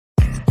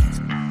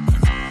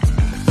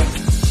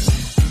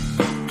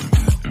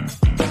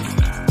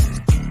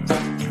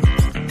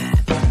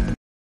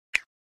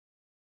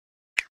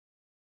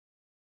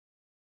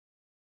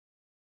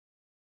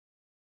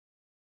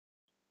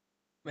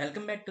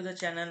Welcome back to the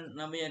channel.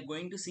 Now we are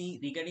going to see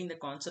regarding the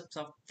concepts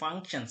of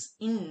functions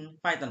in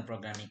Python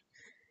programming.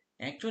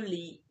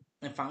 Actually,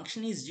 a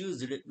function is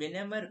used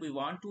whenever we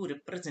want to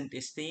represent a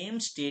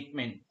same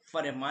statement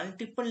for a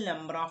multiple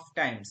number of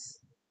times.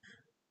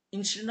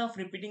 Instead of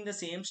repeating the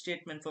same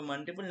statement for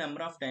multiple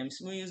number of times,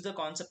 we use the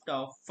concept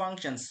of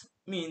functions.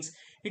 Means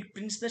it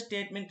prints the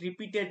statement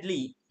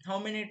repeatedly how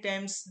many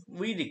times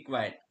we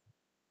require,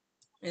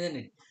 isn't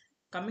it?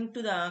 Coming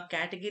to the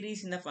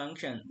categories in the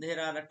function, there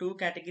are two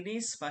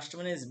categories. First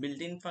one is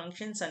built-in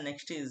functions and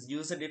next is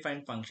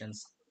user-defined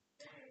functions.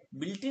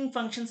 Built-in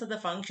functions are the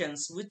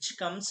functions which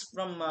comes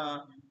from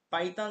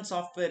Python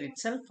software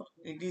itself.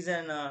 It is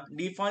an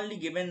defaultly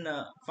given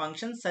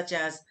function such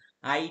as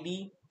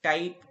id,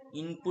 type,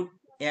 input,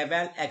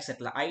 eval,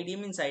 etc. Id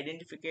means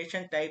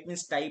identification, type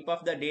means type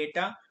of the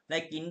data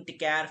like int,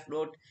 char,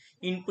 float.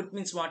 Input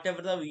means whatever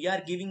the we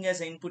are giving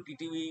as input,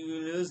 we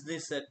will use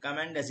this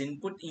command as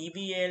input.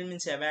 Eval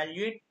means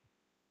evaluate.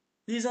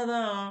 These are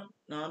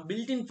the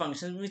built-in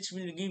functions which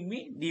will give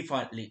me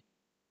defaultly.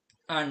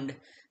 And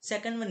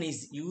second one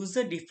is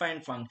user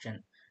defined function.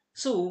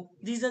 So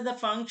these are the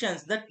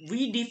functions that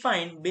we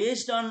define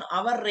based on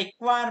our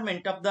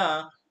requirement of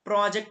the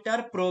project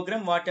or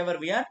program whatever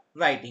we are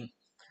writing.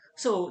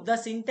 So the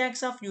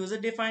syntax of user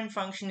defined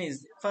function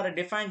is for a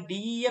defined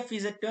def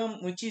is a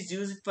term which is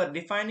used for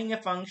defining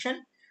a function,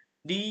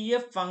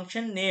 def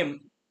function name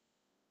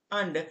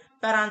and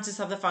parenthesis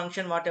of the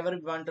function whatever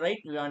we want to write.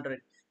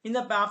 In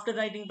the after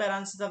writing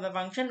parenthesis of the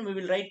function we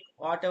will write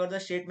whatever the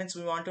statements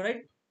we want to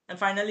write, and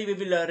finally we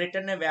will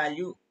return a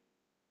value.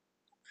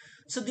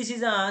 So this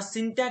is a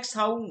syntax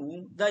how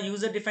the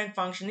user defined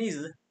function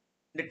is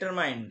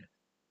determined.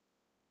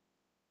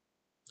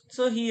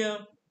 So here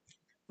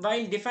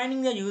while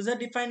defining the user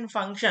defined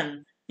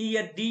function,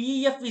 here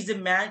def is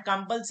a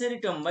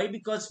compulsory term. Why?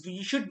 Because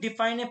we should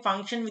define a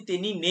function with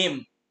any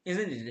name,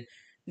 isn't it?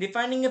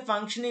 Defining a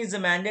function is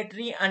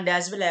mandatory, and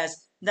as well as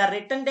the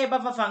return type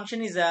of a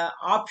function is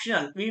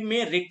optional. We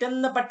may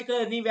return the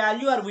particular any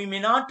value or we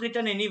may not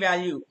return any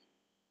value.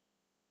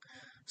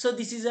 So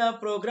this is a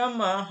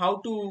program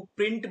how to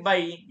print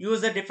by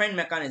user defined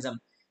mechanism.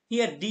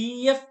 Here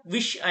def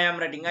wish I am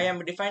writing. I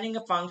am defining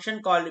a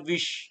function called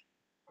wish.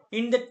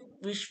 In the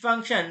wish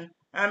function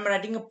I am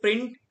writing a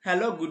print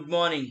hello good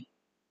morning.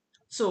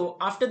 So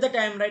after that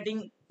I am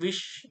writing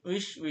wish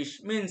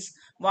means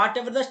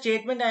whatever the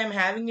statement I am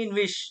having in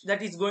wish,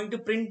 that is going to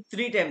print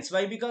 3 times.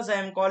 Why? Because I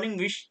am calling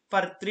wish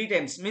for 3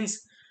 times, means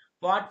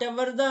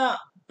whatever the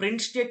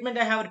print statement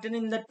I have written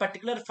in that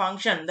particular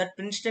function, that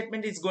print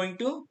statement is going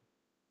to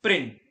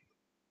print.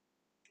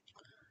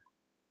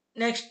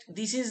 Next,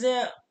 this is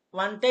a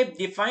one type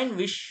defined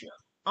wish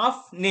of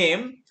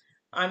name.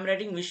 I am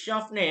writing wish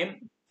of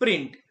name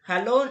print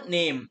hello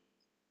name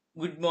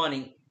good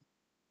morning.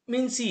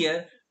 Means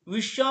here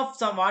wish of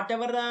some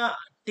whatever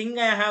thing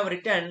I have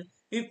written,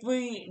 if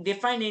we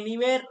define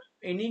anywhere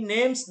any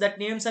names, that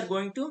names are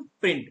going to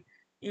print.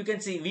 You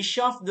can see wish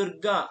of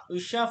Durga,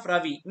 wish of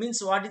Ravi,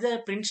 means what is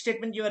the print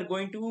statement you are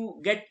going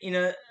to get in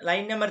a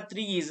line number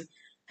 3 is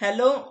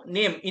hello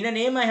name. In a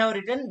name I have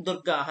written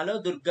Durga,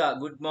 hello Durga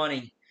good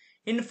morning.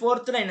 In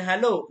fourth line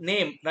hello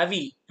name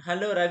Ravi,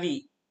 hello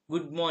Ravi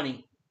good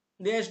morning.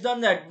 Based on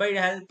that, by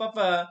help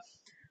of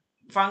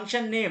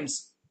function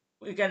names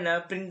we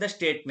can print the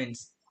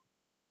statements.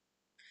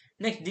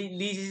 Next,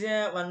 this is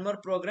one more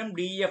program.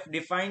 Def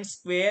defines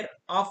square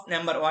of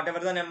number. Whatever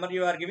the number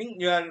you are giving,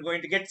 you are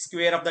going to get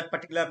square of that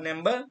particular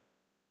number.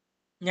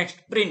 Next,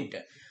 print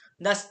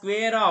the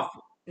square of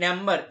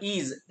number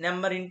is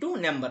number into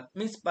number.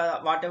 Means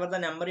whatever the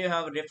number you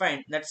have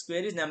defined, that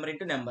square is number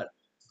into number.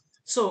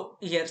 So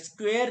here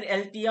square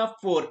LT of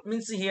 4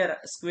 means here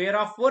square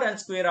of 4 and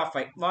square of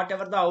 5.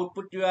 Whatever the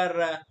output you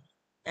are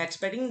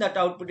expecting, that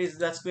output is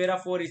the square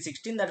of 4 is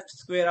 16, that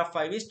square of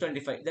 5 is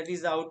 25. That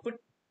is the output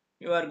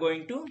you are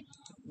going to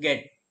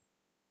get.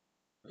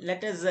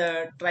 Let us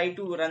try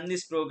to run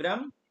this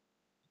program.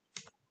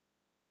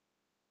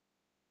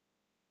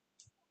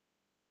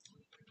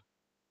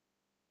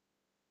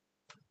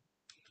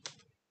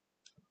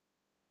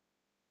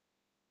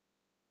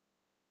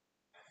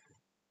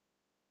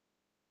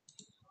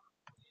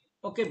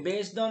 Okay,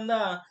 based on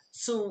the,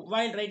 so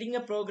while writing a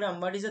program,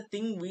 what is the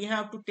thing we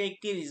have to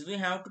take care is we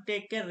have to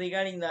take care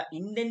regarding the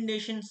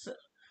indentations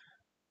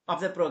of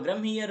the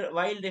program. Here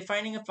while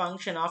defining a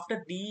function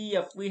after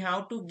def we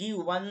have to give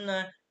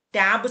one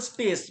tab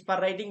space for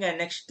writing a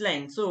next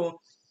line. So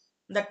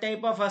that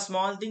type of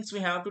small things we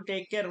have to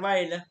take care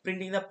while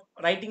printing the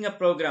writing a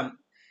program.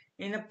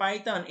 In a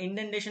Python,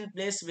 indentation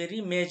plays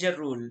very major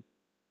role.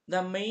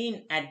 The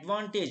main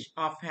advantage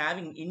of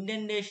having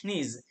indentation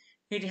is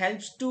it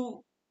helps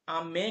to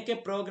make a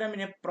program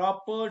in a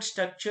proper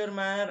structure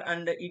manner,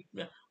 and it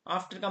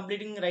after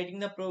completing writing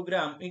the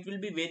program it will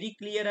be very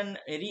clear and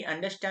very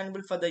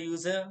understandable for the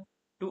user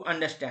to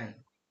understand.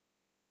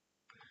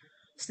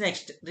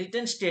 Next,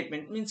 return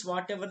statement means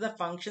whatever the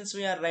functions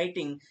we are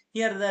writing,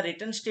 here the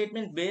return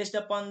statement based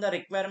upon the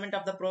requirement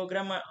of the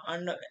program,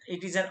 and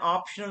it is an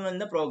optional in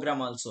the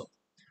program also.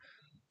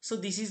 So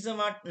this is the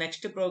what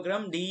next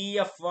program,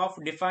 def of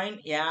define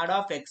add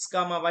of x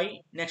comma y,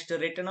 next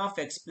return of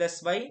x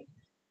plus y,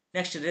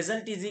 next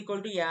result is equal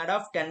to add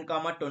of 10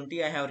 comma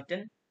 20 I have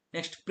written,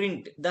 next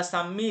print the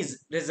sum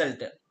is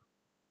result,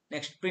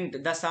 next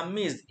print the sum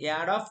is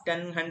add of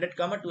 10 100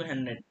 comma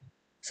 200.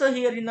 So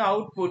here in the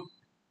output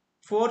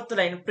fourth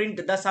line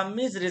print the sum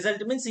is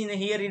result means in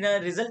here in a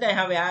result I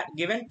have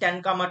given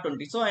 10 comma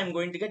 20, so I am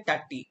going to get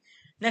 30.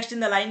 Next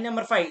in the line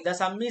number 5 the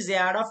sum is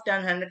add of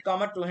 10 100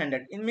 comma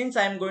 200, it means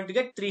I am going to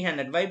get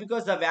 300. Why?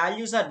 Because the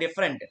values are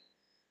different,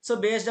 so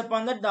based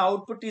upon that the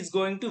output is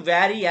going to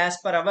vary as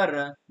per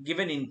our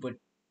given input.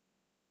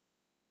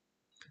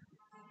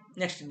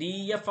 Next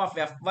def of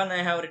f1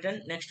 I have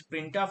written, next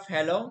print of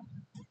hello,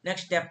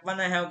 next f1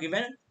 I have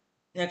given,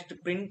 next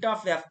print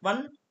of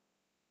f1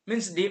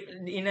 means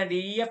in a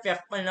def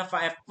f1, in a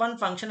f1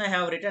 function I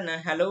have written a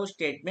hello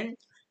statement.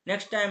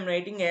 Next I am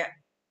writing a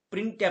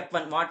print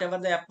f1, whatever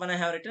the f1 I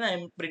have written I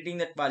am printing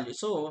that value.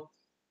 So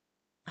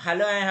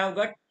hello I have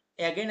got,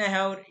 again I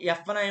have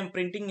f1 I am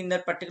printing in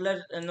that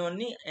particular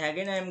only,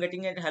 again I am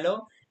getting it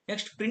hello.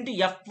 Next print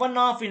f1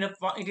 of, in a,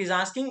 it is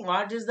asking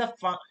what is the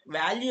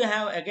value I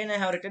have, again I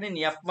have written in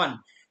f1.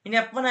 In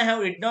f1 I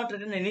have not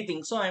written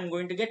anything, so I am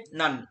going to get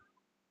none.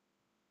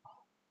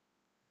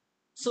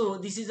 So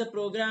this is a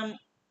program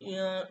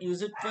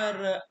use it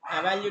for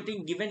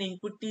evaluating given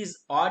input is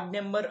odd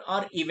number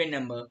or even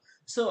number.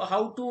 So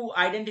how to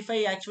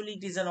identify actually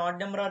it is an odd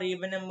number or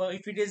even number?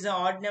 If it is an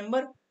odd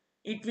number,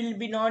 it will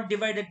be not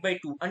divided by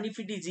 2, and if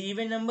it is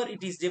even number,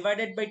 it is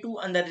divided by 2,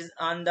 and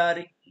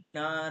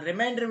the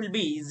remainder will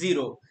be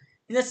 0.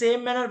 In the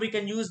same manner, we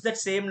can use that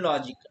same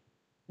logic.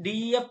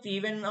 Def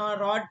even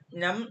or odd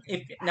num,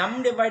 if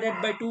num divided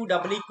by 2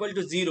 double equal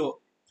to 0,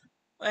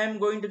 I am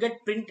going to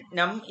get print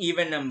num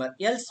even number,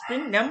 else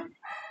print num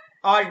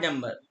odd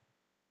number.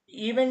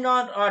 Even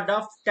or odd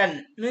of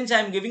 10 means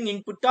I am giving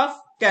input of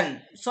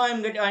 10, so I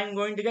am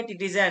going to get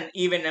it is an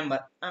even number.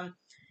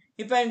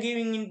 If I am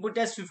giving input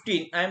as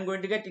 15, I am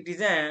going to get it is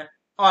an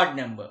odd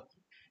number.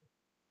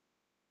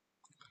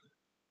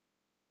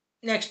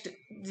 Next,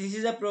 this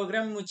is a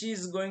program which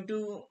is going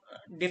to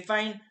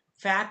define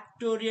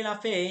factorial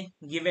of a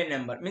given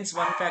number, means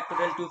 1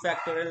 factorial, 2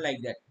 factorial, like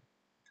that.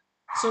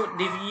 So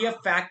def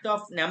factor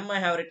of num I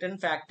have written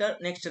factor,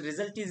 next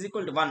result is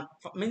equal to 1,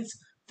 means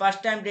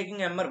first I am taking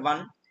number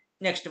 1.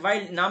 Next,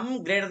 while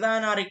num greater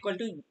than or equal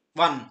to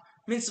 1,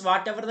 means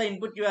whatever the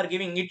input you are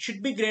giving, it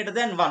should be greater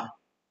than 1.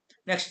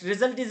 Next,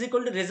 result is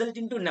equal to result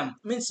into num,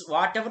 means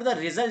whatever the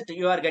result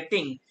you are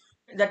getting,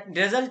 that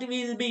result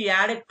will be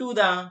added to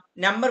the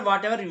number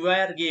whatever you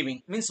are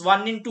giving, means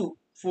 1 into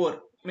 4,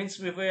 means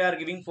if we are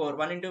giving 4,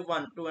 1 into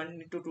 1, 2, 1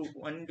 into 2,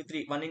 1 into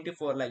 3, 1 into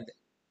 4, like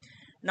that.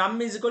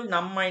 Num is equal to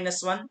num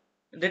minus 1,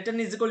 return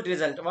is equal to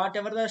result.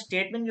 Whatever the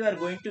statement you are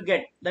going to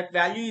get, that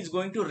value is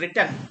going to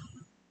return.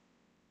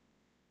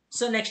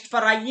 So next, for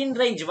I in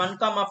range 1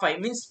 comma 5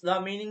 means the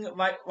meaning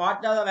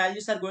what the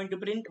values are going to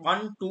print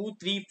 1 2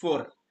 3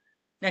 4.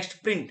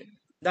 Next, print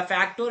the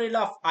factorial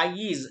of I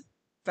is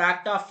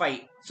factor of 5.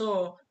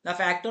 So the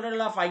factorial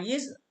of I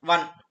is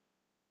 1.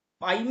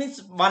 I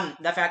means 1.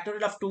 The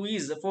factorial of 2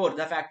 is 4.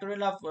 The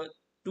factorial of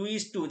 2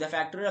 is 2. The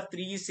factorial of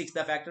 3 is 6. The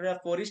factorial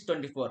of 4 is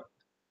 24.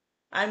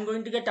 I am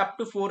going to get up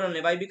to 4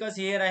 only. Why? Because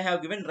here I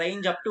have given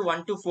range up to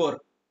 1 to 4.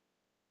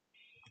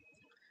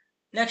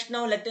 Next,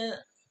 now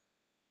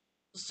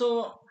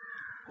so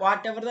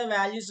whatever the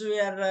values we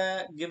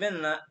are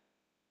given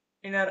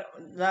in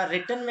the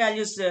written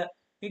values,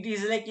 it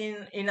is like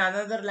in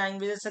another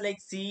languages like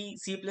C,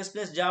 C++,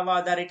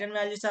 Java, the written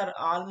values are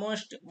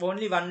almost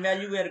only one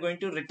value we are going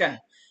to return.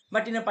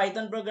 But in a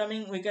Python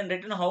programming, we can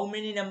return how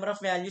many number of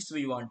values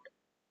we want.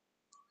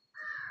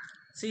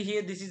 See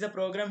here, this is a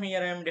program.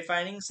 Here I am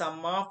defining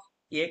sum of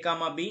a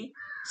comma b.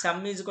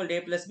 Sum is equal to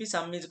a plus b,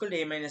 sum is equal to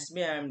a minus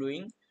b. I am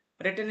doing.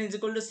 Return is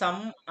equal to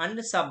sum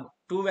and sub.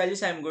 Two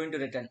values I am going to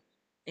return.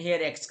 Here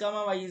x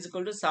comma y is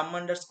equal to sum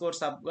underscore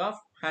sub of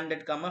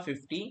 100 comma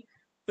 50.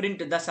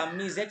 Print the sum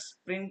is x,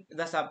 print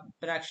the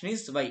subtraction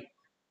is y.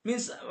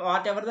 Means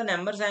whatever the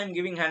numbers I am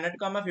giving 100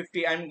 comma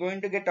 50, I am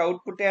going to get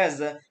output as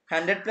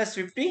 100 plus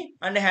 50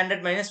 and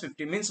 100 minus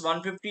 50. Means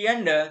 150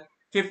 and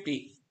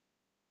 50.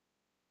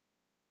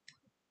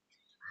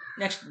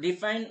 Next,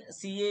 define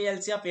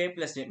CALC of a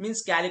plus b,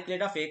 means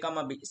calculate of a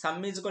comma b.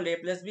 Sum is equal to a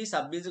plus b,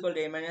 sub is equal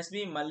to a minus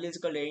b, mul is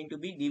equal to a into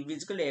b, div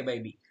is equal to a by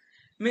b.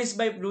 Means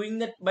by doing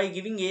that, by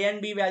giving a and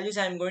b values,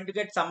 I am going to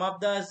get sum of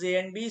the a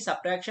and b,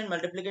 subtraction,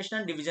 multiplication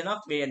and division of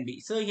a and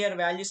b. So here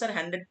values are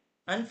 100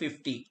 and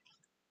 50.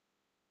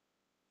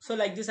 So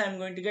like this I am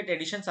going to get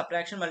addition,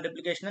 subtraction,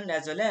 multiplication and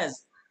as well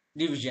as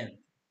division.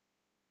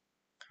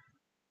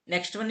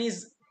 Next one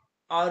is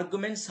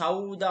arguments,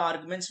 how the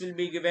arguments will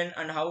be given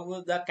and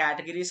how the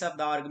categories of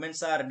the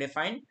arguments are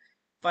defined.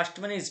 First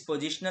one is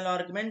positional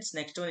arguments,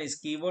 next one is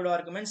keyword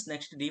arguments,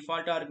 next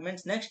default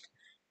arguments, next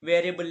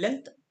variable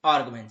length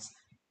arguments.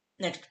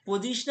 Next,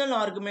 positional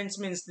arguments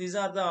means these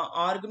are the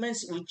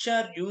arguments which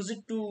are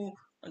used to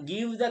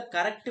give the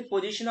correct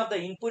position of the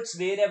inputs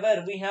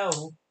wherever we have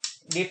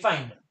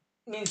defined.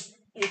 Means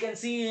you can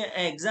see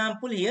an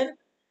example here.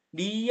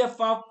 def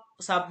of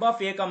sub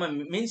of a comma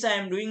b means I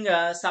am doing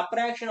a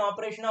subtraction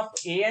operation of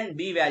a and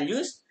b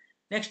values.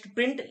 Next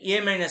print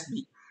a minus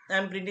b. I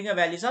am printing a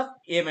values of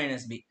a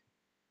minus b.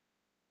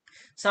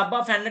 Sub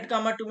of 100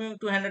 comma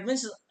 200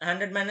 means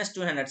 100 minus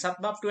 200. Sub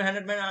of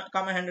 200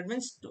 comma 100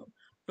 means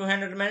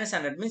 200 minus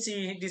 100 means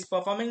it is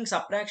performing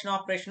subtraction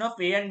operation of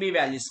a and b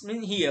values.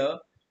 Mean here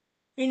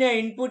in a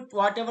input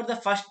whatever the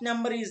first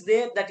number is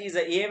there, that is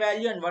a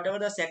value, and whatever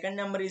the second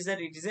number is there,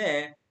 it is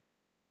a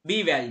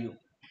b value.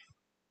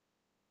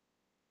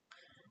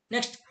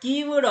 Next,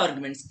 keyword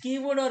arguments.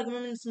 Keyword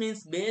arguments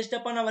means based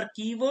upon our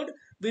keyword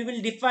we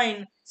will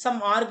define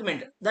some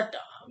argument that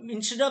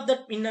instead of that,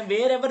 in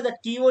wherever that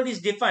keyword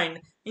is defined,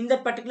 in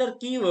that particular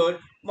keyword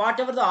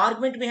whatever the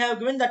argument we have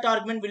given, that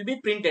argument will be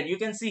printed. You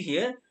can see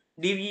here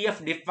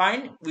def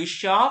define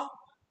wish of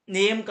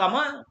name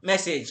comma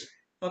message.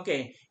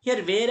 Okay,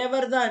 here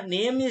wherever the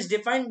name is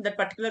defined, that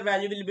particular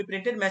value will be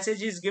printed.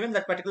 Message is given,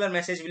 that particular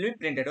message will be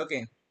printed.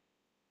 Okay,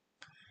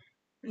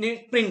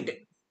 print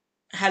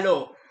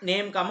hello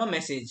name comma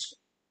message.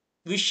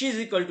 Wish is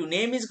equal to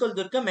name is equal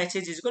to Durga,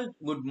 message is equal to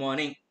good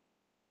morning.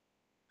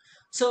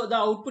 So the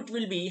output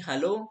will be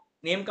hello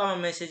name comma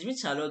message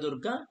means hello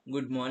Durga,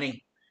 good morning.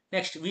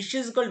 Next wish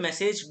is equal to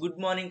message good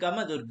morning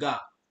comma Durga.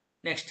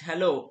 Next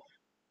hello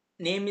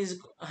name is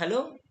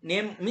hello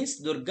name means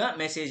Durga,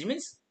 message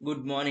means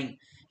good morning.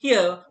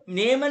 Here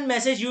name and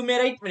message you may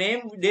write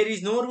name. There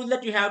is no rule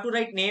that you have to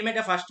write name at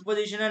a first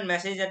position and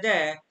message at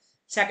a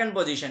second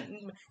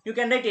position. You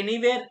can write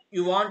anywhere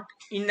you want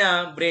in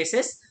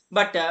braces,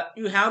 but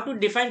you have to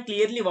define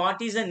clearly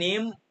what is a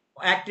name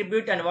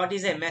attribute and what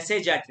is a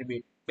message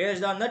attribute.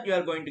 Based on that you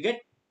are going to get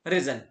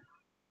result.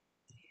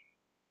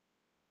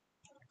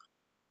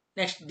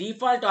 Next,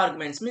 default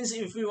arguments means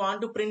if we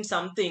want to print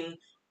something,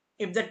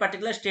 if that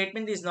particular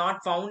statement is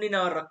not found in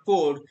our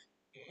code,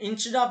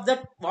 instead of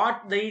that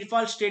what the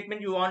default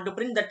statement you want to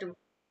print, that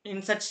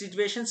in such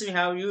situations we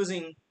have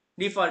using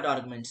default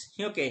arguments.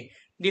 Okay,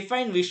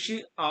 define wish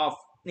of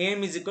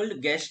name is equal to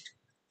guest,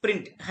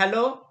 print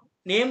hello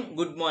name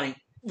good morning.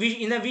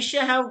 In a wish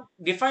I have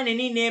defined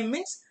any name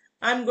means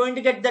I am going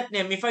to get that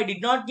name. If I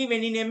did not give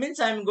any name means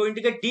I am going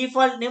to get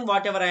default name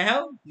whatever I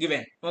have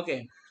given.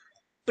 Okay,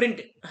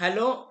 print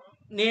hello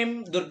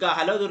name Durga,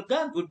 hello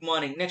Durga, good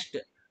morning. Next,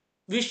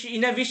 wish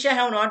in a wish I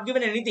have not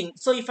given anything.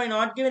 So if I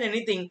not given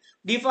anything,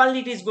 default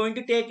it is going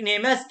to take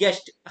name as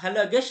guest,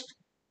 hello guest,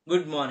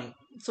 good morning.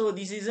 So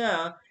this is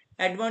a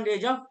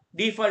advantage of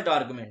default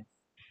argument.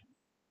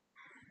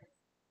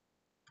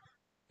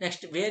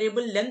 Next,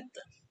 variable length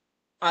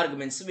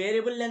arguments.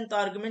 Variable length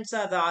arguments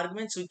are the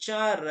arguments which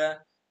are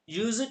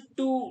used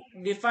to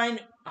define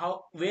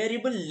how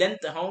variable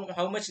length,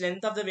 how much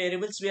length of the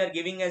variables we are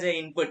giving as an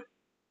input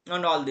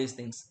and all these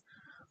things.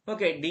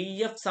 Okay,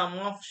 def sum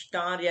of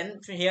star n.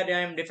 Here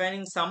I am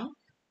defining sum.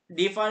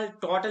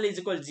 Default total is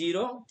equal to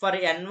 0 for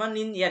n1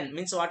 in n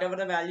means whatever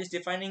the value is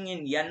defining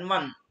in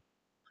n1,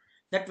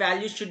 that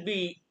value should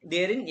be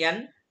there in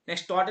n.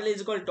 Next, total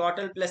is equal to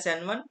total plus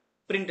n1.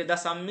 Print the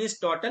sum is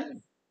total.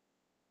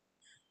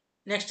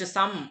 Next,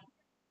 sum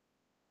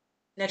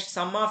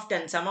of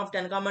 10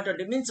 comma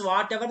 20 means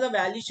whatever the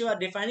values you are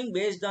defining,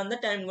 based on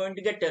that I am going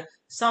to get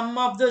sum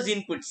of those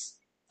inputs.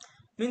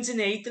 Means in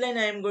 8th line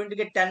I am going to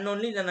get 10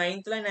 only, in the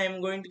 9th line I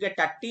am going to get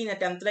 30, in the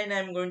 10th line I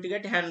am going to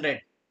get 100.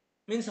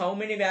 Means how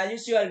many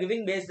values you are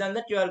giving, based on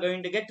that you are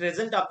going to get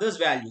result of those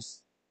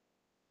values.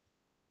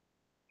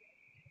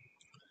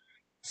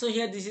 So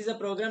here this is a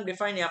program,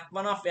 define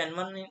f1 of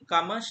n1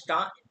 comma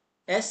star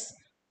s,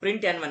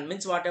 print n1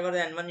 means whatever the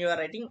n1 you are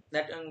writing,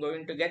 that I am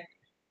going to get.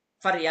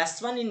 For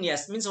s1 in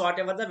s means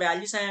whatever the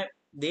values are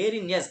there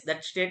in s,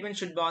 that statement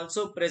should be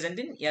also present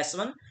in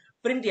s1.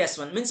 Print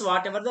s1 means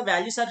whatever the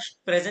values are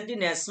present in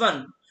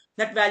s1,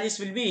 that values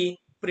will be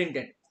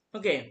printed.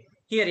 Okay,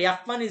 here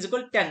f1 is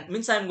equal to 10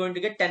 means I am going to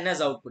get 10 as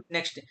output.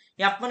 Next,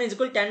 f1 is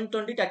equal to 10,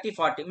 20, 30,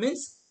 40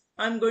 means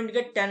I am going to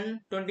get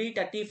 10, 20,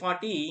 30,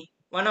 40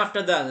 one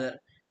after the other.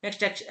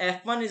 Next,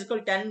 f1 is equal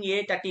to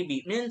 10a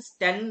 30b means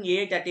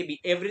 10a 30b.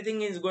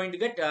 Everything is going to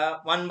get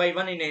one by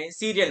one in a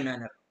serial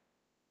manner.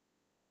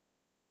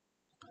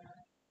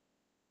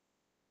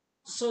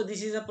 So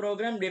this is a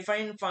program,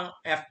 define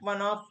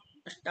f1 of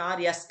star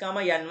s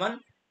comma n1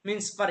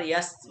 means for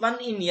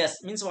s1 in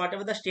s means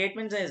whatever the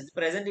statement is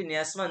present in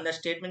s1, the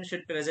statement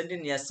should present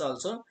in s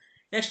also.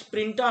 Next,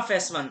 print of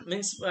s1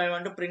 means I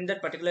want to print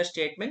that particular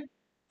statement.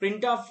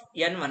 Print of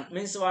n1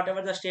 means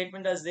whatever the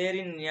statement is there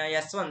in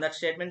s1, that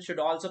statement should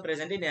also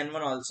present in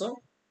n1 also.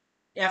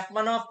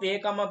 f1 of a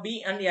comma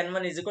b and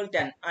n1 is equal to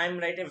 10. I am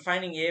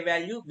defining a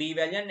value, b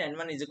value and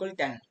n1 is equal to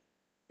 10.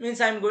 Means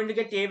I am going to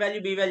get a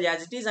value, b value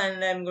as it is,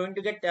 and I am going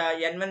to get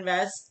n1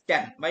 as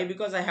 10. Why?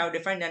 Because I have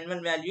defined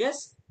n1 value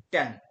as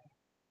 10.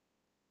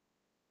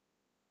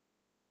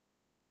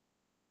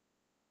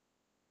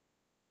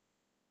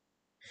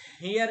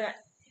 Here,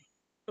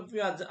 if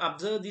you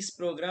observe this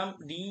program,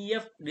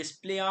 def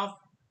display of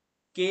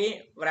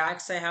k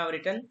vracks I have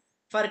written.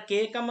 For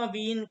k comma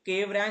v in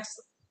k vracks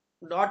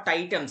dot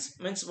items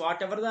means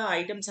whatever the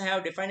items I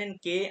have defined in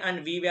k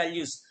and v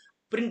values,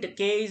 print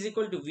k is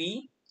equal to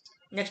v.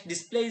 Next,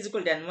 display is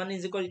equal to n1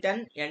 is equal to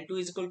 10, n2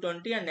 is equal to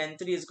 20, and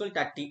n3 is equal to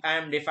 30. I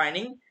am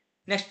defining.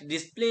 Next,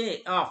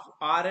 display of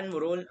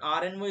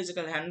RNO is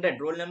equal to 100,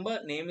 roll number,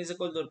 name is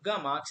equal to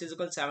Durga, marks is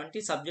equal to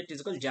 70, subject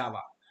is equal to Java.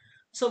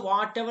 So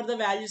whatever the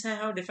values I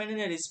have defined in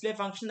a display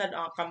function, that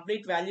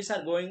complete values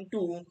are going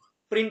to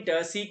print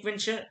a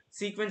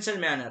sequential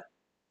manner,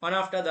 one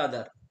after the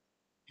other.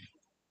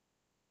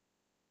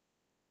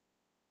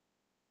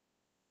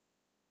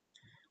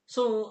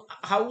 So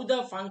how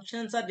the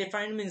functions are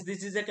defined means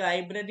this is a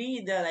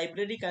library. The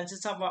library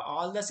consists of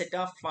all the set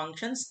of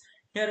functions.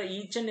 Here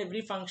each and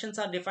every functions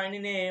are defined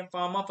in a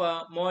form of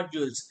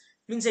modules.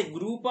 Means a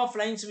group of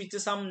lines which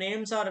some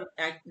names are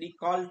actually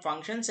called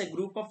functions. A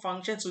group of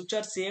functions which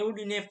are saved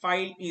in a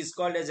file is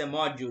called as a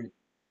module.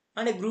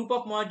 And a group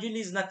of module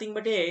is nothing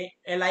but a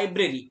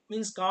library.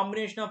 Means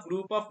combination of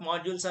group of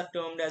modules are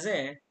termed as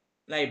a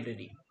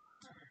library.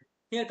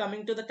 Here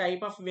coming to the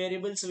type of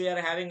variables, we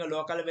are having a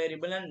local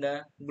variable and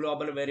a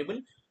global variable.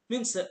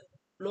 Means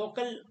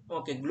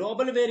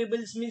global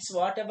variables means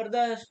whatever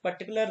the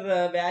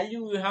particular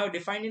value you have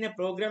defined in a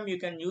program, you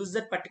can use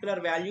that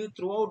particular value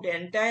throughout the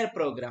entire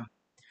program.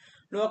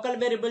 Local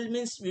variable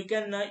means you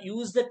can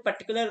use that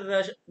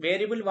particular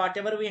variable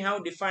whatever we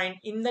have defined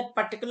in that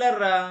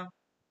particular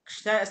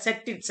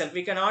set itself.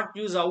 We cannot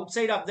use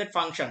outside of that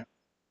function.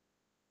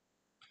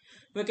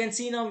 We can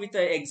see now with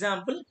the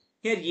example.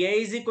 Here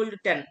a is equal to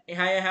 10.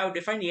 I have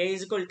defined a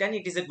is equal to 10.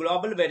 It is a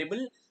global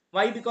variable.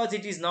 Why? Because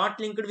it is not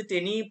linked with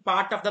any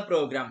part of the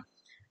program.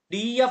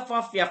 Def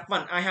of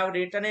f1, I have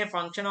written a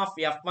function of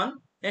f1.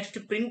 Next,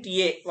 print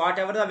a,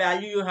 whatever the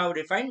value you have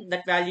defined,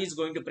 that value is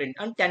going to print,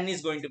 and 10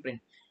 is going to print.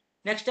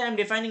 Next, I am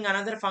defining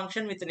another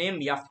function with name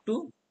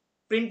f2.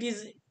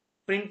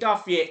 Print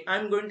of a. I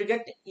am going to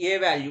get a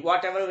value,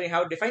 whatever we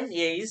have defined.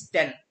 A is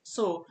 10.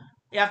 So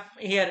f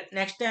here,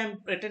 next I am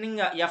returning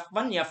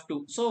f1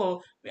 f2.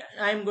 So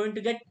I am going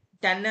to get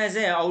 10 as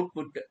a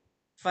output.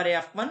 For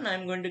f1 I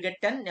am going to get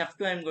 10,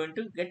 f2 I am going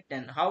to get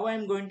 10. How I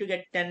am going to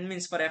get 10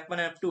 means for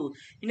f1 f2,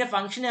 in a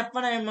function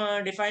f1 I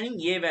am defining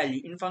a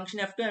value, in function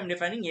f2 I am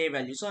defining a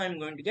value, so I am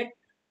going to get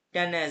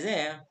 10 as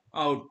a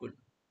output.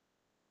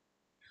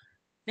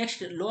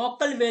 Next,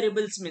 local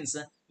variables means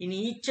in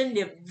each and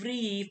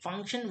every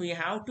function we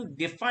have to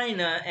define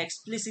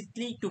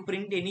explicitly to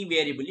print any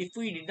variable. If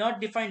we did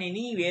not define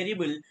any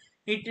variable,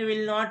 it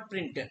will not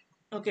print.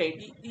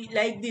 Okay,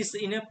 like this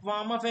in a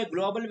form of a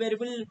global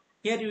variable,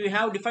 here we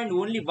have defined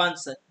only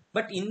once.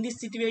 But in this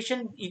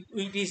situation,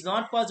 it is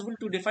not possible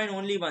to define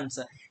only once.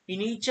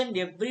 In each and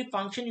every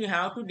function, you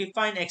have to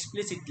define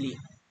explicitly.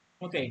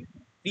 Okay,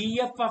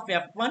 df of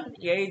f1,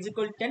 a is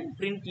equal to 10,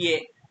 print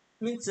a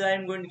means I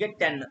am going to get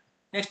 10.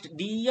 Next,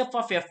 def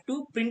of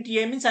f2, print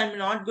a means I am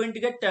not going to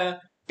get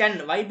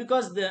 10. Why?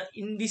 Because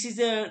this is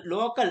a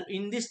local.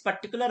 In this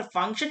particular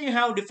function you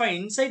have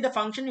defined, inside the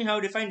function you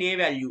have defined a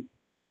value.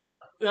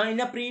 In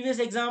a previous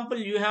example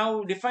you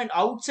have defined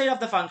outside of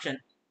the function.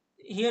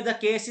 Here the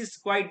case is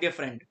quite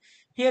different.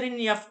 Here in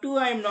f2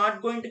 I am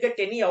not going to get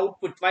any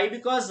output. Why?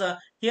 Because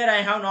here I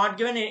have not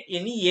given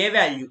any a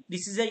value.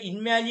 This is an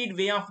invalid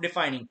way of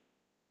defining.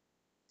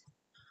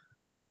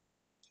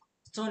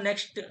 So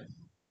next,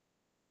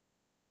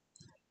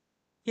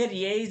 here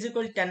a is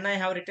equal to 10 I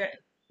have written,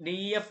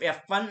 def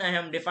f1 I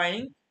am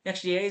defining.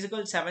 Next, a is equal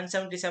to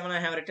 777 I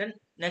have written.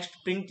 Next,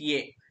 print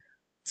a.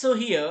 So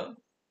here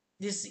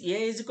this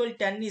a is equal to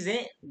 10 is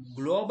a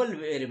global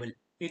variable.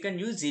 You can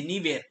use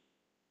anywhere.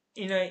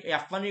 In a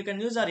f1 you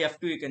can use, or f2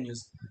 you can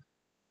use.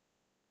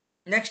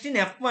 Next, in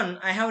f1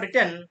 I have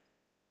written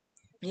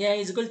a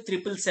is equal to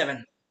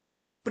 777.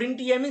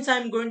 Print a means I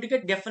am going to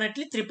get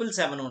definitely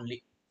 777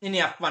 only in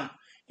f1.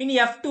 In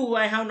f2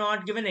 I have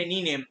not given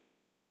any name.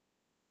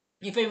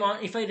 If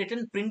I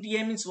written print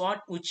a means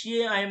what, which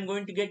a I am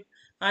going to get,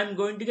 I am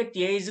going to get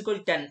a is equal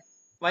to 10.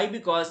 Why?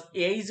 Because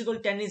a is equal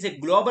to 10 is a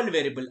global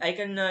variable. I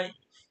can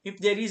if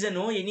there is a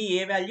no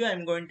any a value, I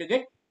am going to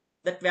get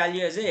that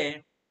value as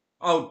a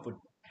output.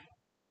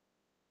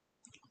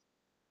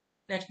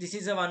 Next, this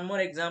is a one more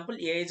example.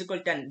 A is equal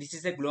to 10. This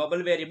is a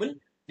global variable.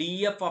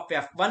 Def of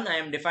f1, I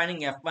am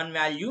defining f1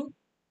 value.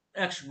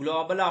 Next,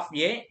 global of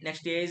a.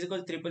 Next, a is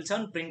equal to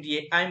 777. Print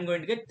a. I am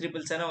going to get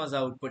 777 as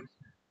output.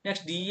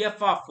 Next,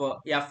 def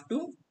of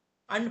f2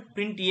 and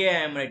print a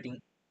I am writing.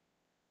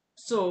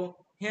 So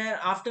here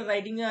after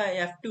writing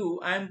a f2,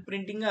 I am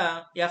printing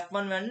a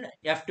f1 and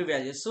f2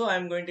 values. So I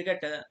am going to get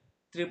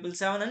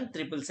 777 and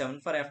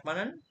 777 for f1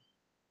 and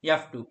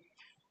f2.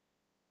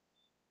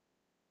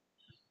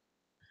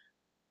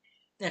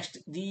 Next,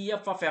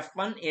 def of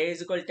f1, a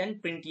is equal to 10,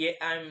 print a.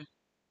 I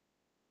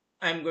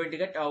am going to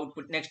get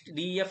output. Next,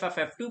 def of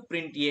f2,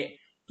 print a.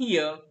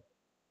 Here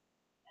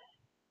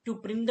to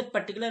print that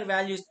particular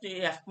values to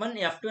f1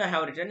 f2 I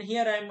have written.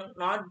 Here I am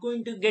not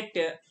going to get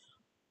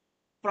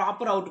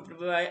proper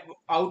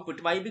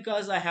output. Why?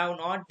 Because I have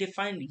not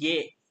defined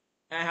a.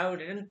 I have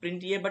written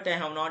print a, but I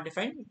have not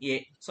defined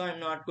a, so I am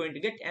not going to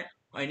get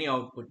any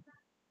output.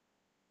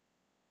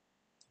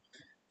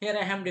 Here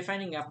I am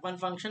defining f1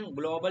 function,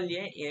 global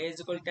a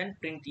is equal to 10,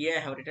 print a I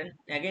have written.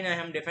 Again I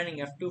am defining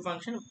f2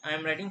 function, I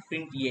am writing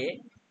print a.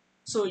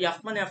 So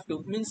F1,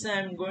 F2 means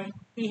I am going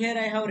here.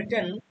 I have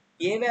written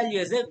a value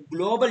as a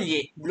global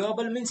a.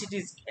 Global means it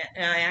is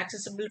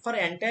accessible for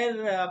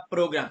entire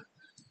program.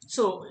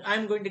 So I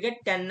am going to get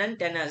 10 and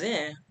 10 as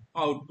a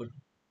output.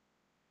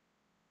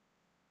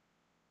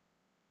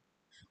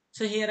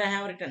 So here I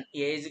have written a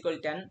is equal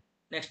 10.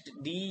 Next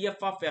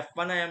def of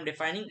f1 I am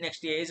defining.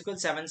 Next a is equal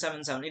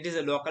 777. It is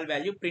a local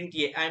value. Print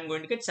a. I am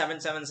going to get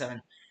 777.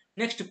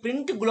 Next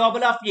print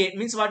global of a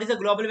means what is the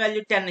global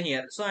value? 10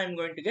 here. So I am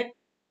going to get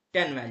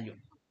 10 value.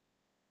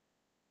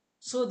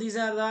 So these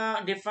are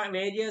the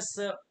various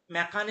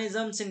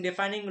mechanisms in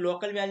defining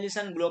local values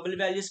and global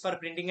values for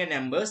printing a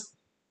numbers.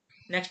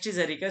 Next is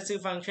a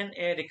recursive function.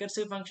 A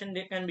recursive function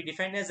can be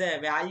defined as a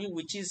value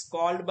which is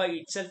called by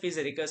itself is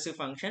a recursive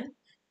function.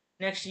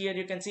 Next here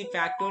you can see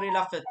factorial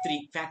of the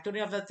 3.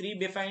 Factorial of the 3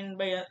 defined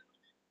by a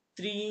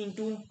 3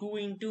 into 2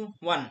 into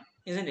 1,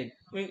 isn't it?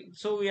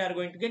 So we are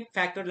going to get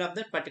factorial of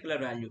that particular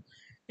value.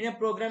 In a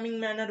programming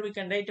manner, we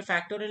can write a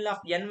factorial of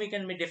n, we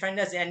can be defined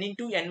as n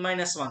into n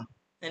minus 1.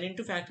 N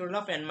into factorial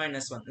of n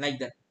minus 1, like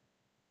that.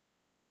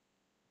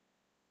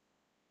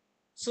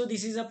 So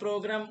this is a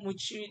program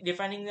which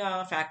defining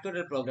a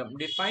factorial program.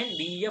 Define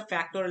df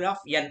factorial of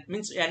n,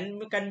 means n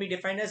can be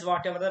defined as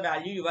whatever the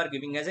value you are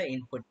giving as an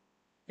input.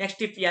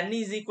 Next, if n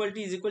is equal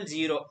to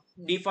 0,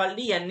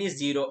 defaultly n is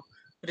 0.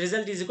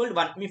 Result is equal to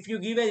 1. If you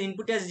give an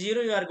input as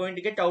 0, you are going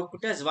to get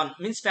output as 1.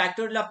 Means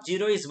factorial of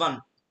 0 is 1.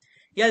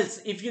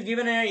 Else, if you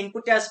given an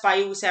input as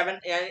 5, 7,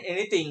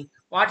 anything,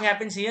 what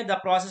happens here? The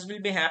process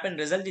will be happen.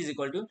 Result is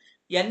equal to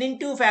n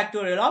into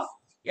factorial of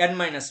n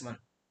minus 1.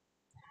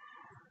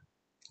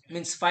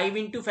 Means 5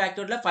 into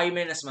factorial of 5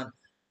 minus 1.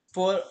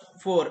 4,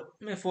 4,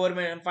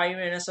 4, 5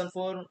 minus 1,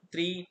 4,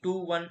 3,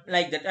 2, 1,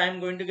 like that. I am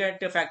going to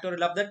get a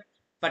factorial of that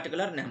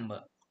particular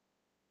number.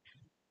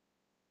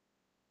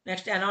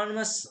 Next,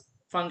 anonymous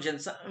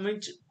functions,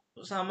 which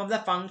some of the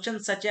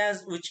functions such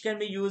as which can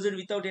be used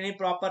without any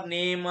proper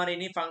name or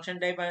any function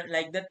type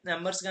like that,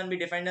 numbers can be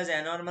defined as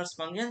anonymous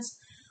functions.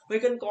 We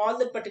can call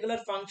that particular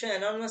function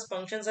anonymous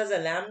functions as a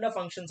lambda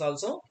functions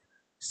also.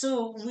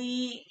 So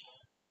we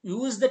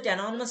use that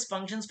anonymous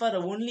functions for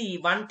only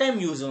one time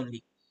use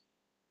only.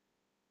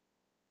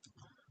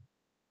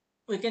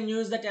 We can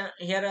use that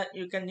here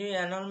you can use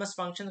anonymous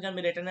function can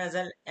be written as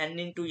n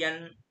into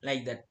n,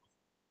 like that.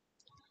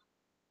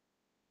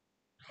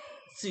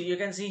 So you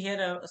can see here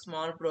a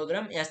small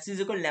program. S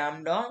is equal to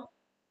lambda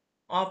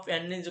of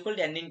n is equal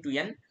to n into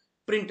n.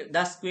 Print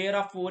the square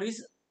of 4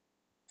 is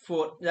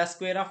 4. The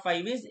square of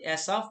 5 is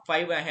s of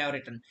 5 I have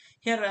written.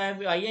 Here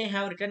I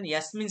have written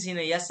s means in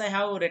a s I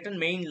have written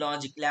main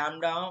logic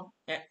lambda of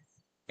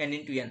n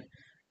into n.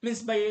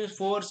 Means by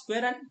 4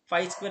 square and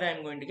 5 square I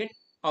am going to get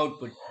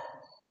output.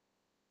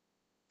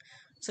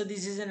 So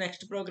this is the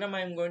next program. I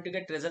am going to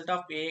get result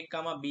of a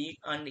comma b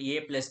and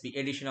a plus b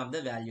addition of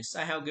the values.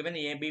 I have given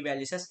a b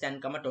values as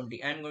 10 comma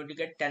 20. I am going to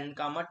get 10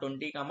 comma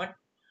 20 comma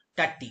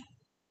 30.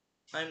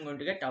 I am going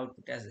to get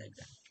output as like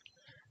that.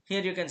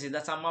 Here you can see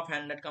the sum of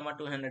 100 comma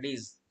 200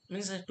 is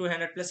means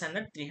 200 plus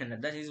 100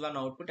 300. That is one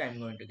output I am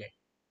going to get.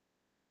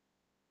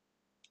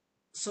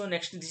 So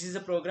next, this is a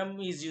program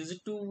is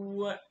used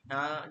to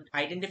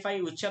identify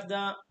which of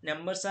the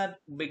numbers are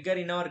bigger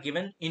in our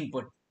given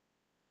input.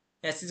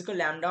 S is equal to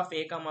lambda of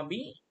a comma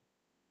b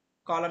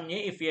column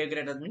a if a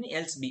greater than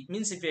else b,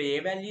 means if a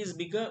value is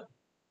bigger,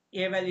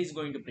 a value is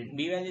going to print,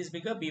 b value is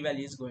bigger, b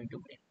value is going to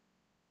print.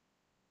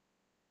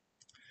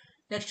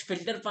 Next,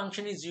 filter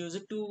function is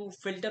used to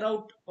filter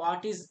out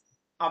what is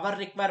our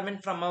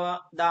requirement from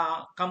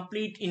the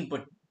complete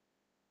input,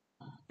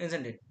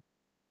 isn't it?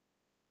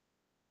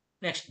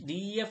 Next,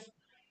 def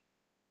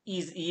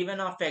is even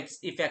of x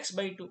if x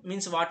by 2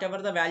 means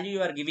whatever the value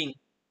you are giving.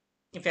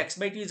 If x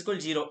by 2 is equal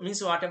to 0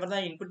 means whatever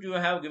the input you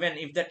have given,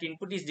 if that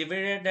input is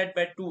divided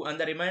by 2 and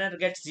the remainder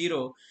gets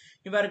 0,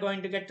 you are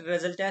going to get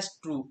result as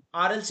true,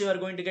 or else you are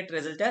going to get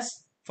result as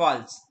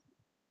false.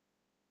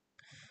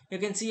 You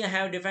can see I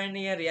have defined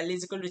here L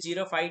is equal to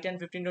 0, 5, 10,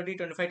 15, 20,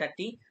 25,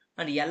 30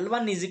 and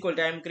L1 is equal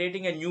to, I am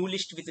creating a new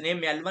list with name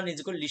L1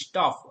 is equal to list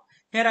of.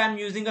 Here I am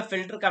using a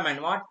filter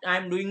command. What I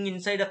am doing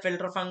inside a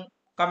filter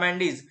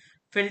command is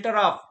filter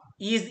of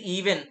is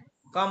even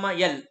comma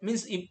L,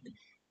 means if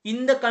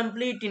in the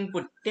complete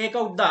input take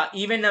out the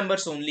even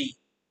numbers only.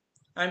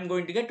 I am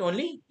going to get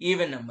only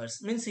even numbers,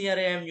 means here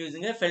I am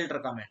using a filter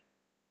command.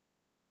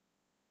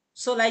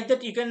 So like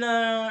that you can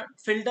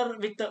filter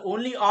with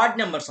only odd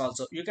numbers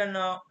also. You can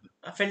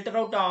filter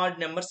out the odd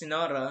numbers in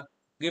our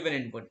given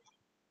input.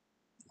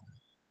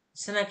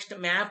 So next,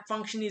 map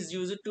function is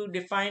used to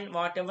define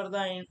whatever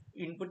the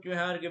input you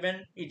have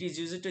given. It is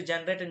used to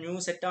generate a new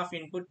set of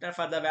input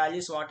for the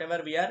values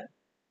whatever we are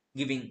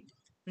giving.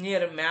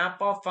 Here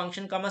map of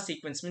function comma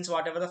sequence means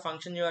whatever the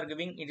function you are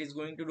giving, it is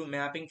going to do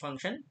mapping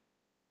function.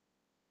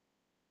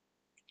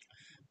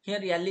 Here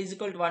L is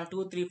equal to 1,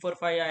 2, 3, 4,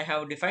 5 I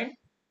have defined.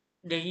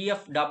 The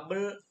of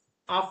double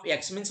of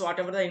x means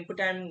whatever the input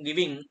I am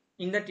giving,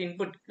 in that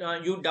input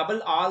you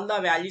double all the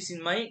values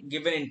in my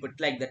given input,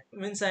 like that.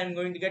 Means I am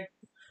going to get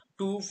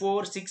 2,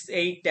 4, 6,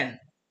 8, 10,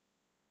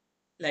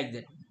 like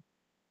that.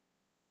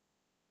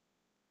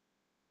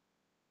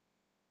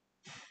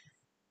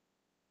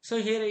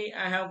 So here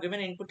I have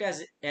given input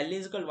as L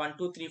is equal 1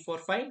 2 3 4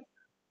 5.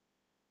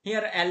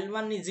 Here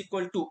L1 is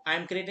equal to, I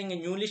am creating a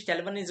new list.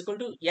 L1 is equal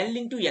to L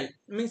into L,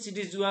 means it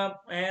is here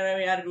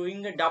we are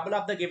doing a double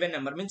of the given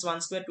number, means 1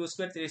 square 2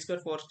 square 3 square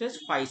 4 square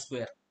 5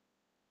 square.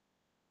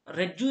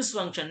 Reduce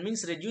function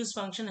means reduce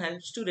function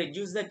helps to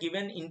reduce the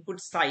given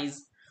input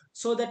size,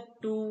 so that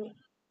to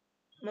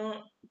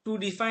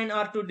define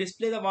or to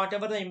display the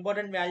whatever the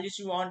important values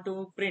you want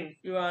to print,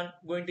 you are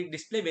going to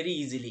display very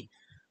easily.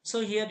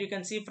 So here you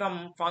can see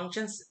from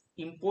functions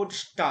import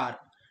star,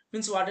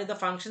 means what are the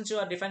functions you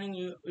are defining.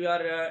 You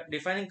are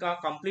defining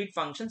complete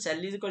functions.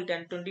 L is equal to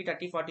 10 20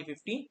 30 40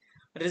 50.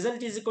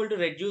 Result is equal to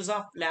reduce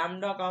of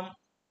lambda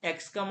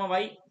x comma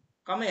y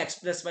comma x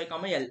plus y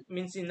comma L,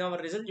 means in our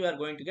result you are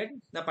going to get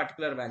the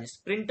particular values.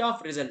 Print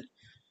of result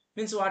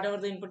means whatever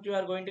the input you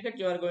are going to get,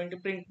 you are going to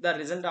print the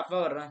result of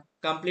our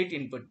complete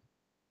input.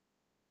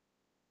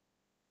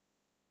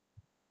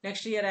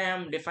 Next here I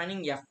am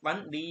defining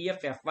f1,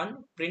 def f1,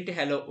 print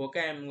hello. Okay,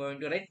 I am going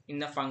to write in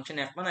the function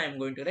f1, I am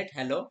going to write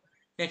hello.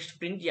 Next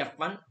print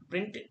f1,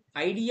 print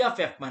id of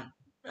f1.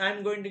 I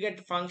am going to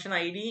get function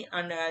id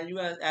and value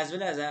as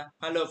well as a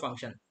hello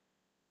function.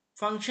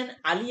 Function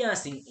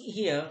aliasing,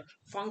 here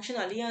function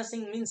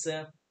aliasing means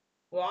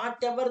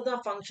whatever the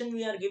function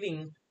we are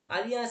giving,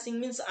 aliasing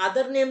means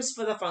other names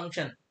for the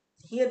function.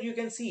 Here you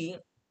can see,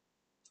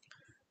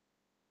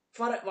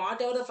 for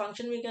whatever the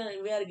function we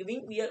are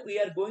giving, we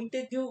are going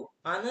to give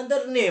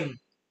another name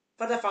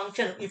for the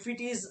function if it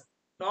is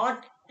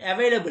not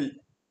available.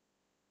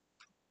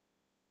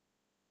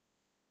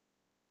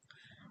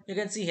 You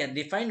can see here,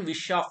 define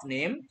wish of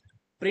name,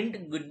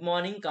 print good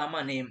morning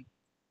comma name,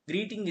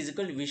 greeting is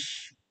equal to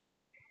wish,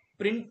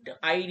 print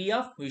id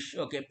of wish.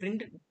 Okay,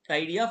 print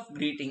id of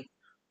greeting.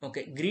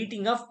 Okay,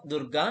 greeting of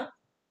Durga,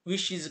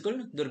 wish is equal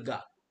to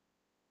Durga,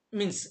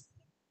 means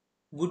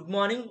good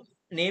morning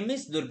name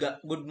is Durga,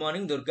 good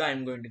morning Durga I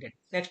am going to get.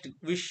 Next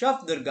wish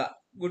of Durga,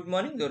 good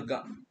morning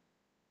Durga.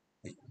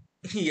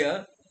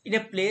 Here in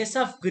a place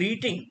of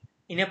greeting,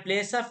 in a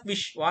place of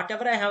wish,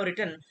 whatever I have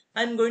written,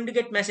 I am going to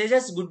get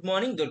messages good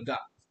morning Durga.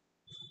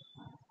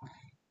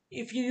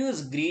 If you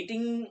use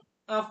greeting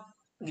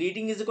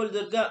is equal to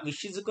Durga,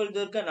 wish is equal to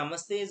Durga,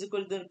 namaste is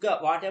equal to Durga,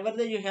 whatever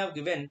that you have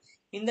given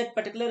in that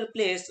particular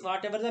place,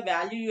 whatever the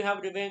value you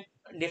have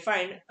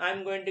defined, I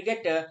am going to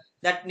get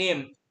that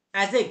name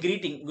as a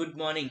greeting, good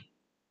morning.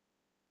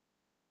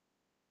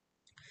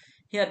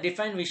 Here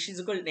define wish is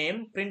equal to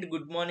name, print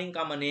good morning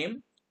comma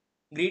name,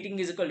 greeting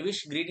is equal to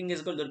wish, greeting is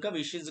equal to Durga,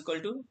 wish is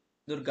equal to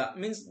Durga,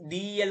 means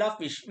del of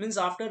wish, means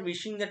after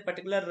wishing that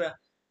particular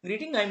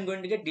greeting I am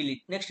going to get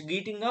delete. Next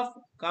greeting of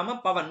comma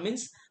Pavan,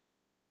 means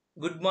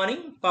good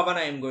morning Pavan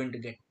I am going to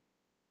get.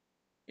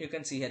 You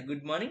can see here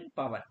good morning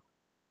Pavan.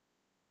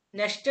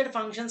 Nested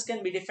functions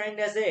can be defined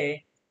as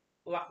a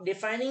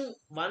defining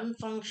one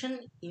function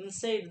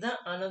inside the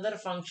another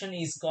function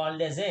is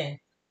called as a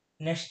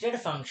nested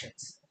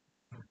functions.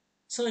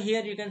 So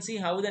here you can see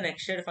how the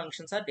nested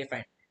functions are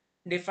defined.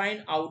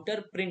 Define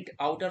outer, print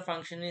outer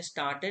function is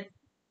started,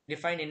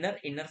 define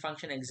inner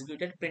function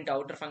executed, print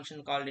outer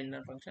function called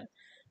inner function.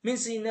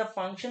 Means in a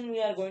function we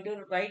are going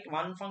to write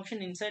one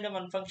function, inside of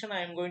one function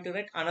I am going to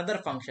write another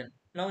function.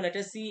 Now let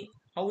us see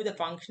how the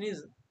function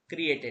is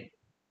created.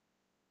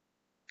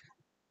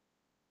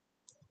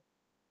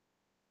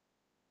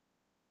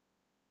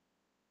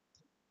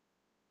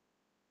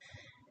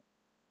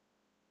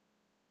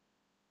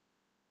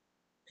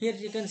 Here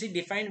you can see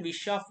define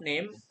wish of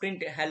name,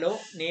 print hello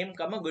name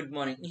comma good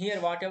morning. Here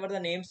whatever the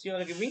names you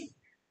are giving,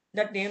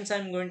 that names I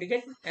am going to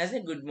get as a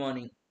good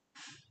morning.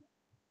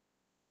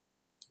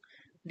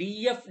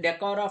 Def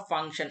decor of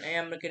function, I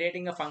am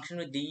creating a function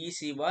with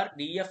dec var,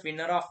 def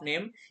winner of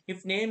name,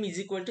 if name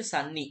is equal to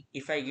Sunny,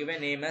 if I give a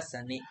name as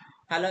Sunny,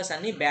 hello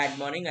Sunny bad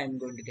morning I am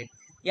going to get.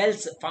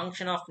 Else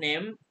function of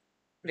name,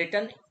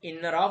 return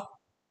inner of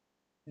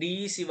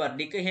dec var.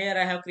 Here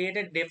I have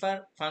created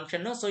different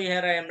function, no? So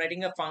here I am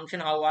writing a function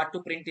how what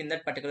to print in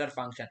that particular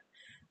function.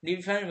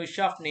 Define wish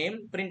of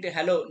name, print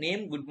hello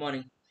name good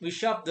morning,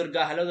 wish of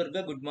Durga, hello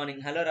Durga good morning,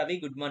 hello Ravi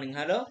good morning,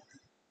 hello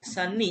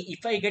Sunny.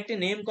 If I get a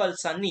name called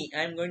Sunny,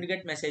 I am going to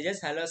get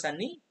messages hello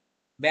Sunny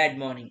bad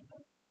morning.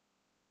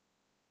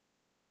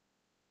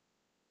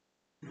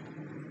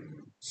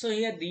 So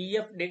here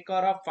def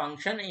decor of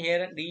function,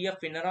 here def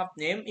winner of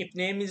name, if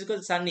name is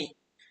equal Sunny,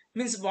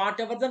 means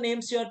whatever the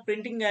names you are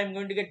printing I am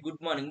going to get good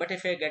morning, but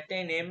if I get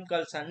a name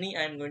called Sunny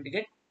I am going to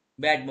get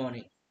bad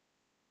morning.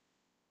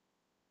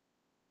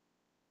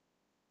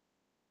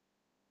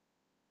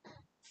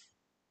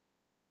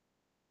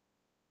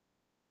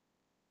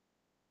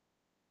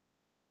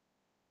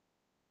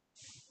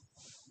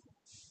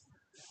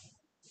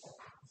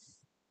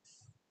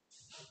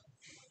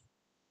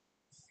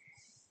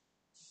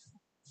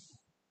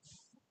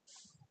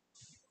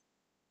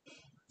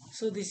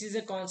 So this is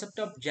a concept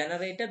of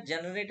generator.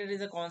 Generator is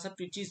a concept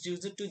which is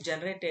used to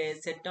generate a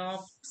set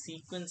of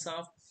sequence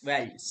of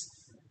values.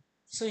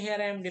 So here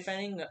I am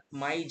defining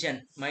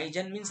mygen.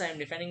 Mygen means I am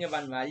defining a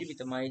one value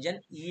with mygen,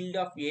 yield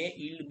of A,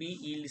 yield B,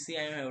 yield C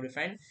I have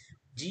defined.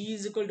 G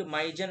is equal to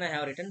mygen. I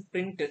have written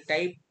print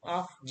type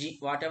of G.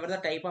 Whatever the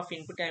type of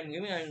input I am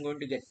giving, I am going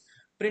to get.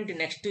 Print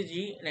next to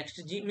G. Next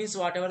to G means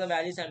whatever the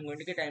values I am going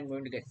to get, I am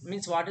going to get.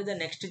 Means what is the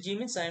next to G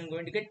means I am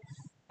going to get.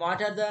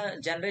 What are the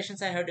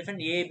generations I have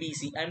defined? A, B,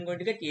 C. I am going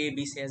to get A,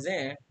 B, C as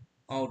a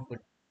output.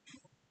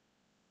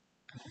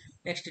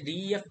 Next,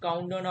 def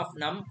countdown of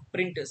num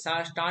print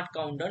start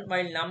countdown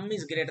while num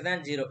is greater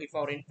than 0. If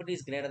our input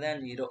is greater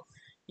than 0,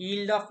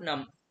 yield of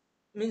num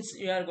means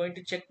you are going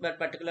to check that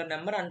particular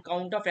number and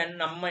count of n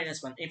num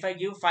minus 1. If I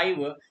give 5,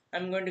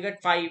 I'm going to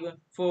get 5,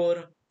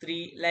 4,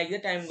 3, like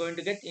that I am going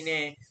to get in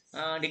a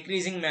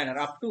decreasing manner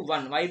up to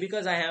 1. Why?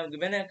 Because I have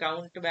given a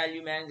count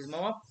value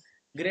maximum of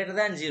greater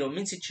than 0,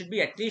 means it should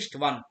be at least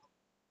 1.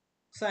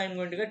 So I am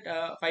going to get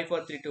 5,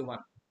 4, 3, 2, 1.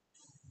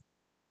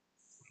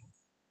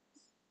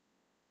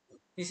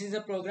 This is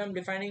a program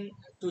defining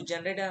to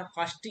generate a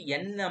first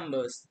n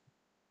numbers.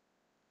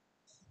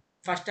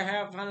 First of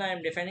all, I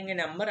am defining a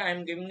number. I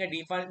am giving a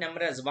default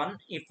number as 1.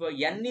 If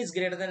n is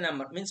greater than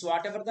number, means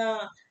whatever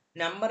the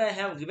number I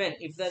have given,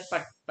 if that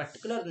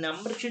particular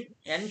number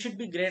n should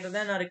be greater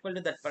than or equal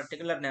to that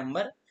particular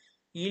number,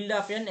 yield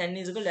of n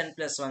is equal to n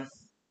plus 1.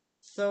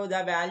 So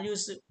the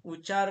values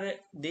which are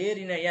there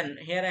in a n,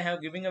 here I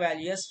have giving a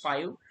value as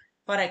 5.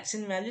 For x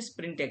in values,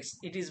 print x.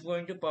 It is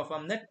going to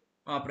perform that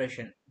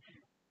operation.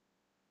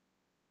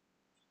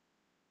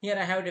 Here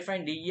I have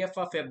defined def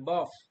of feb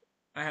of,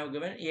 I have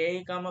given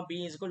a comma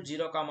b is equal to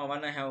 0 comma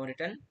 1. I have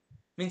written,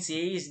 means a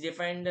is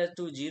defined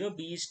to 0,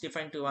 b is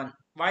defined to 1.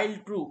 While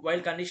true, while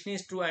condition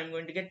is true, I am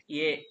going to get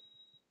a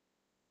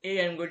I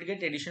am going to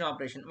get addition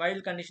operation.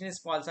 While condition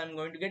is false, I am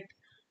going to get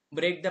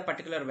break the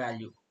particular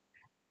value.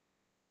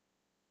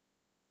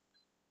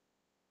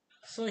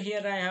 So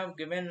here I have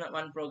given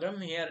one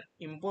program. Here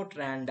import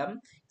random,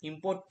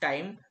 import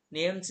time,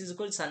 names is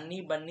equal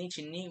Sunny, Bunny,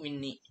 Chinny,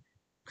 Winnie.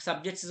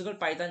 Subjects is equal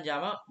Python,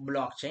 Java,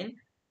 blockchain.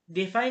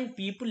 Define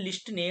people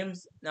list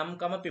names num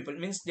comma people,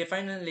 means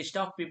define a list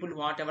of people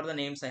whatever the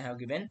names I have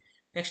given.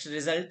 Next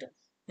result.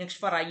 Next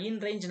for I in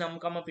range num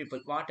comma people,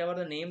 whatever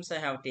the names I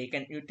have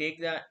taken, you take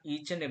the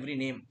each and every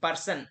name.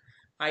 Person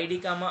id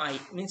comma I,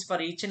 means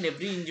for each and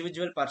every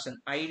individual person,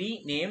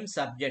 id, name,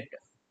 subject,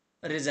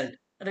 result,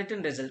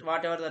 written result,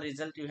 whatever the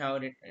result you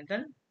have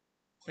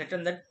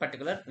written that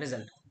particular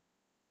result.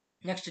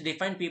 Next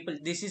define people,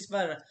 this is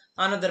for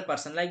another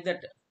person, like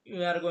that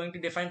you are going to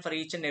define for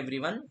each and every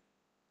one.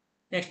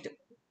 Next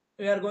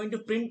we are going to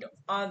print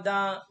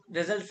the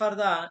result for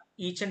the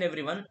each and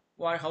every one,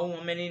 how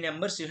many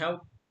numbers you have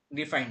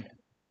defined.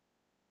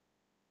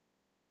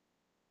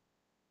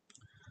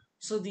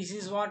 So this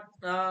is what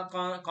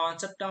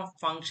concept of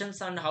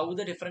functions and how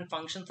the different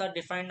functions are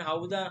defined,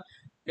 how the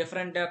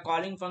different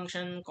calling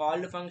function,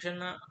 called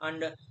function,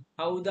 and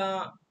how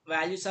the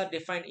values are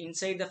defined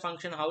inside the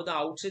function, how the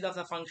outside of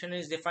the function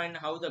is defined,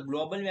 how the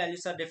global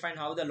values are defined,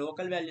 how the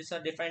local values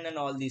are defined, and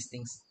all these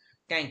things.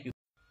 Thank you.